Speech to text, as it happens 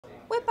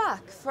We're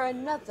back for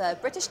another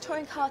British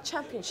Touring Car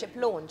Championship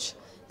launch,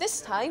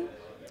 this time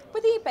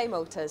with eBay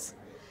Motors.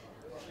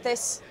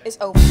 This is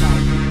Overdrive.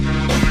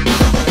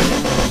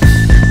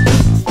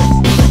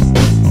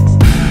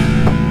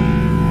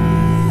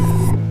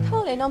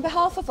 Colin, on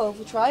behalf of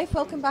Overdrive,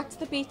 welcome back to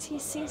the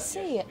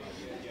BTCC.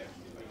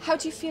 How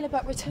do you feel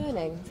about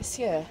returning this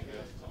year?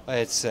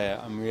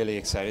 I'm really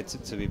excited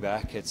to be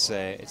back. It's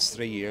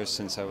 3 years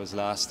since I was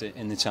last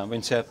in the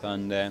championship,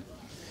 and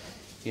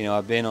you know,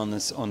 I've been on the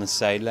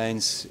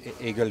sidelines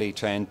eagerly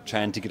trying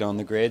to get on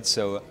the grid.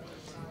 So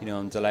you know,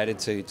 I'm delighted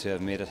to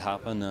have made it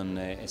happen, and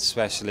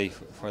especially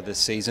for this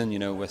season. You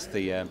know, with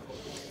the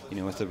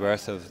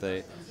birth of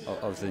the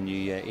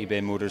new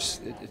eBay Motors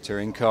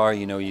touring car.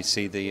 You know, you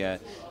see the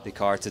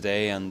car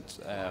today, and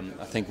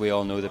I think we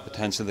all know the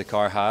potential the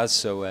car has.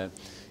 So I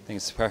think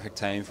it's the perfect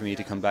time for me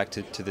to come back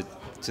to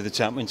the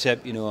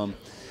championship. You know,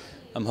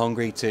 I'm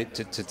hungry to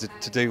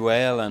do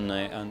well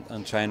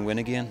and try and win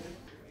again.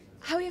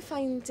 How are you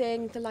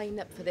finding the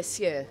lineup for this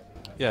year?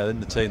 Yeah, in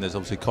the team there's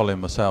obviously Colin,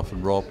 myself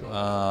and Rob.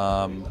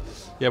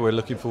 Yeah, we're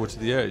looking forward to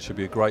the year. It should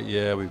be a great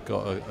year. We've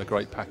got a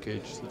great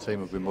package. The team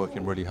have been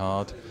working really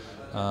hard,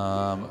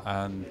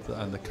 and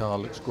the car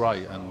looks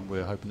great, and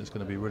we're hoping it's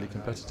going to be really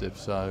competitive.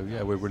 So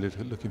yeah, we're really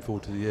looking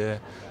forward to the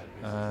year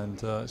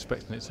and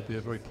expecting it to be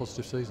a very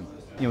positive season.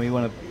 You know, we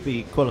want to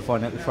be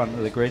qualifying at the front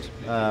of the grid.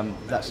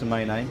 That's the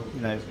main aim.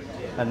 You know,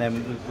 and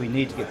then we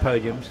need to get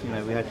podiums. You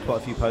know, we had quite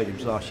a few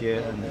podiums last year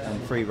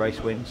and 3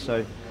 race wins.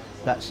 So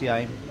that's the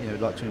aim. You know,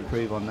 we'd like to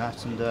improve on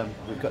that, and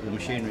we've got the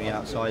machinery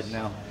outside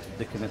now.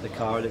 Looking at the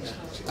car, it looks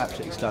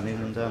absolutely stunning,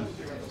 and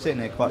sitting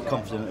there quite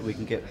confident that we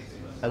can get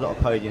a lot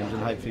of podiums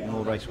and hopefully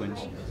more race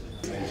wins.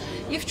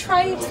 You've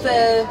tried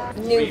the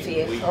new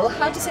vehicle.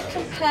 How does it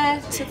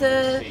compare to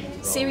the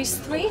Series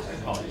 3?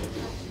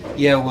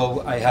 Yeah,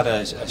 well, I had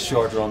a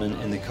short run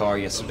in the car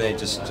yesterday,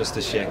 just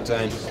a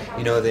shakedown.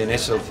 You know, the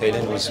initial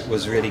feeling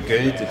was really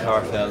good. The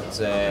car felt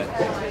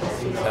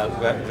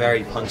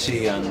very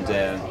punchy and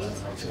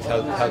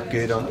felt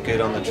good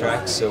on the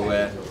track.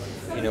 So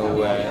you know,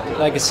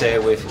 like I say,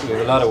 we've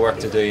a lot of work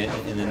to do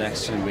in the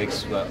next few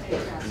weeks, but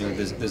you know,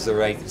 there's the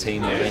right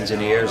team of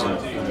engineers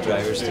and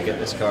drivers to get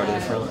this car to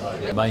the front.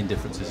 The main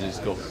difference is it's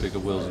got bigger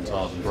wheels and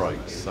tyres and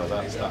brakes, so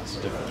that's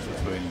the difference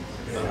between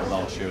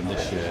last year and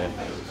this year.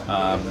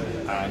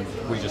 And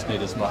we just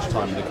need as much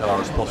time in the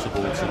car as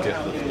possible to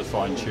get the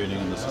fine tuning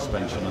and the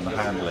suspension and the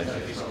handling.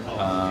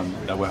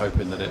 You know, we're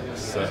hoping that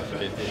it's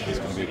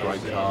going to be a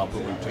great car,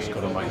 but we've just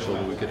got to make sure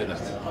that we get it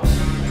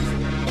there.